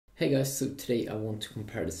Hey guys, so today I want to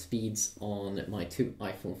compare the speeds on my two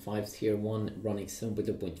iPhone 5s here, one running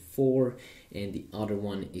 7.0.4 and the other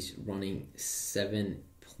one is running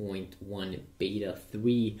 7.1 beta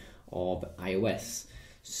 3 of iOS.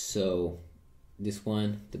 So this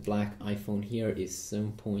one, the black iPhone here is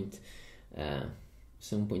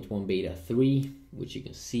 7.1 beta 3, which you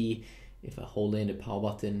can see if I hold in the power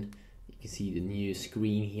button. You can see the new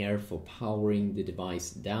screen here for powering the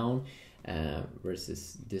device down.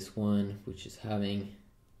 Versus this one, which is having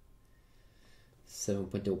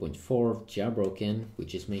 7.0.4 jailbroken,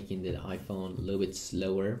 which is making the iPhone a little bit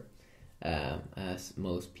slower, as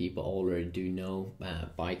most people already do know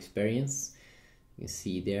by experience. You can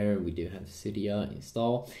see there we do have Cydia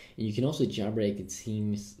install, and you can also jailbreak. It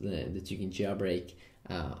seems that you can jailbreak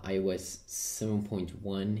iOS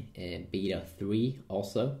 7.1 and beta 3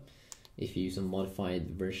 also if you use a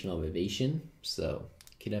modified version of Evasion. So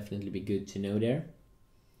could definitely be good to know there.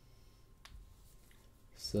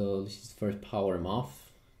 So let's just first power them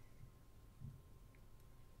off.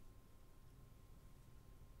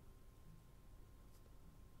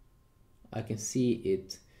 I can see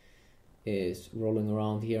it is rolling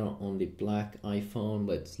around here on the black iPhone,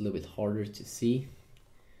 but it's a little bit harder to see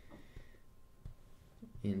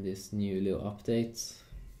in this new little update.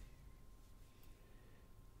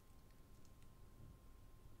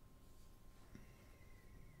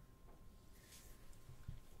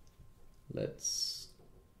 Let's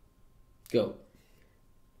go.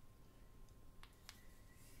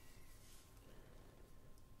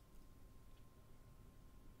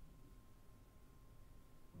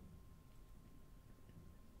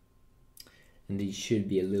 And these should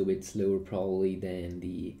be a little bit slower probably than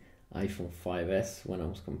the iPhone 5s when I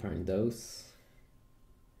was comparing those.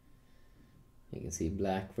 You can see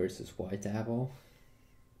black versus white apple.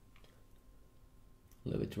 A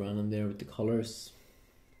little bit random there with the colors.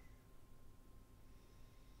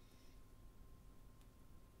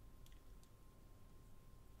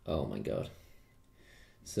 Oh my god.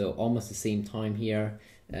 So almost the same time here.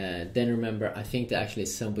 Then remember, I think that actually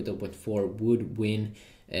 7.0.4 would win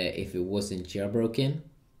if it wasn't jailbroken.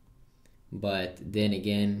 But then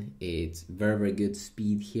again, it's very good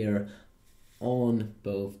speed here on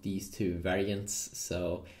both these two variants.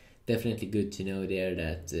 So definitely good to know there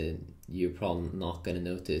that you're probably not going to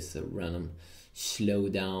notice a random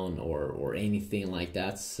slowdown or anything like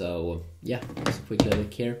that. So yeah, just a quick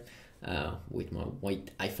look here. With my white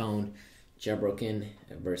iPhone jailbroken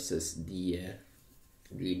versus the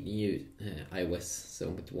new iOS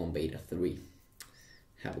 7.1 beta 3.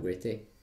 Have a great day.